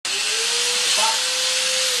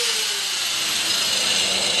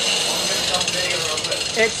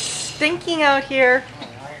It's stinking out here.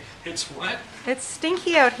 It's what? It's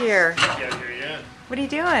stinky out here. Stinky out here, yeah. What are you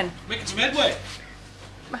doing? Making some headway.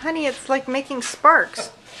 Honey, it's like making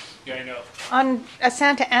sparks Yeah, I know. on a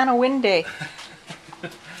Santa Ana wind day.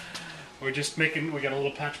 We're just making, we got a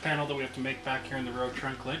little patch panel that we have to make back here in the road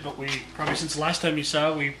trunk lid, but we, probably since the last time you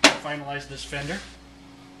saw, we finalized this fender.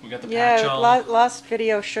 We got the patch all... last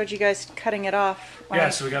video showed you guys cutting it off.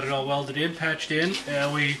 Yeah, so we got it all welded in, patched in.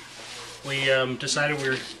 We decided we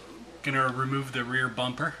were going to remove the rear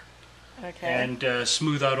bumper. Okay. And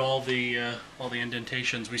smooth out all the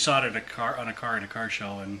indentations. We saw it at on a car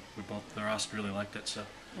show, and the rest really liked it. So.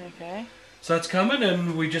 Okay. So that's coming,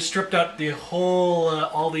 and we just stripped out the whole,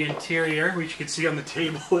 all the interior, which you can see on the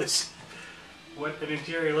table is what an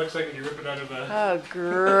interior looks like when you rip it out of a... Oh,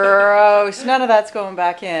 gross. None of that's going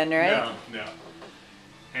back in, right? No, no.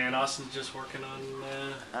 And Austin's just working on...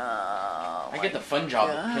 I get the fun job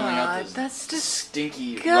of peeling out this that's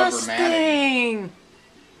stinky rubber matting.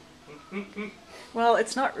 Well,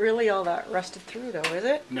 it's not really all that rusted through, though, is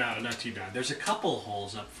it? No, not too bad. There's a couple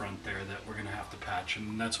holes up front there that we're going to have to patch,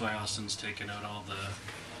 and that's why Austin's taken out all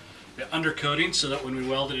the undercoating so that when we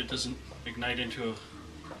weld it, it doesn't ignite into a...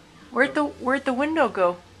 Where'd the window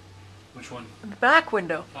go? Which one? The back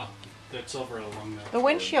window. Oh, that's over along the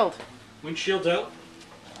windshield. Windshield's out.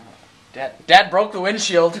 Dad broke the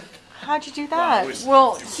windshield. How'd you do that?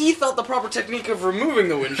 Well, he thought the proper technique of removing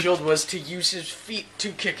the windshield was to use his feet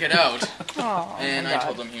to kick it out. Oh, and I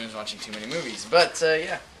told him he was watching too many movies. But,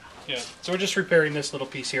 yeah. Yeah, so we're just repairing this little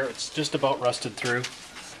piece here. It's just about rusted through.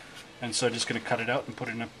 And so just going to cut it out and put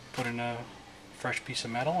in a fresh piece of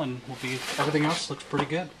metal, and everything else looks pretty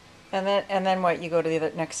good. And then what, you go to the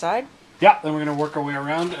next side? Yeah, then we're going to work our way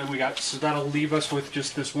around, and so that'll leave us with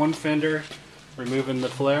just this one fender, removing the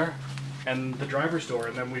flare, and the driver's door,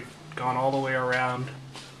 and then we've gone all the way around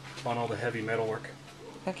on all the heavy metal work.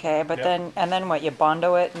 Okay, but then what? You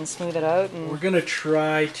Bondo it and smooth it out, and we're gonna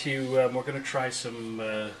try some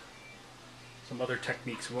other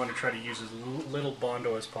techniques. We want to try to use as little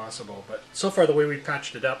Bondo as possible. But so far, the way we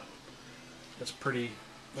patched it up, it's pretty.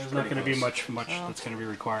 There's not going to be much that's going to be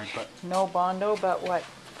required. But no Bondo, but what?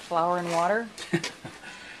 Flour and water?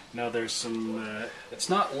 No, there's some. It's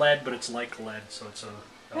not lead, but it's like lead, so it's a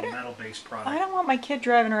metal-based product. I don't want my kid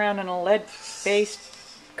driving around in a lead-based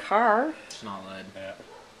car. It's not lead. Yeah.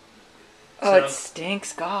 Oh, it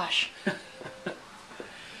stinks, gosh. It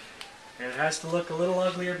has to look a little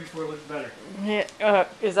uglier before it looks better. Yeah,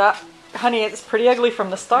 honey, it's pretty ugly from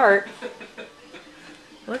the start.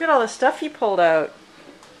 Look at all the stuff you pulled out.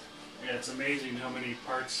 Yeah, it's amazing how many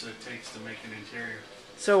parts it takes to make an interior.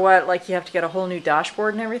 So what, like you have to get a whole new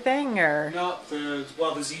dashboard and everything, or? No, the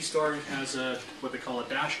Z-Store has what they call a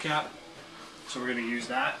dash cap, so we're going to use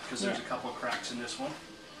that because there's a couple of cracks in this one.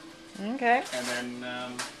 Okay. And then,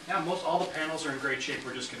 all the panels are in great shape.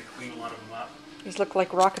 We're just going to clean a lot of them up. These look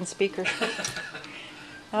like rockin' speakers.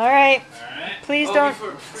 All right. All right. Please don't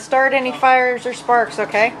start any fires or sparks,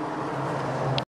 okay?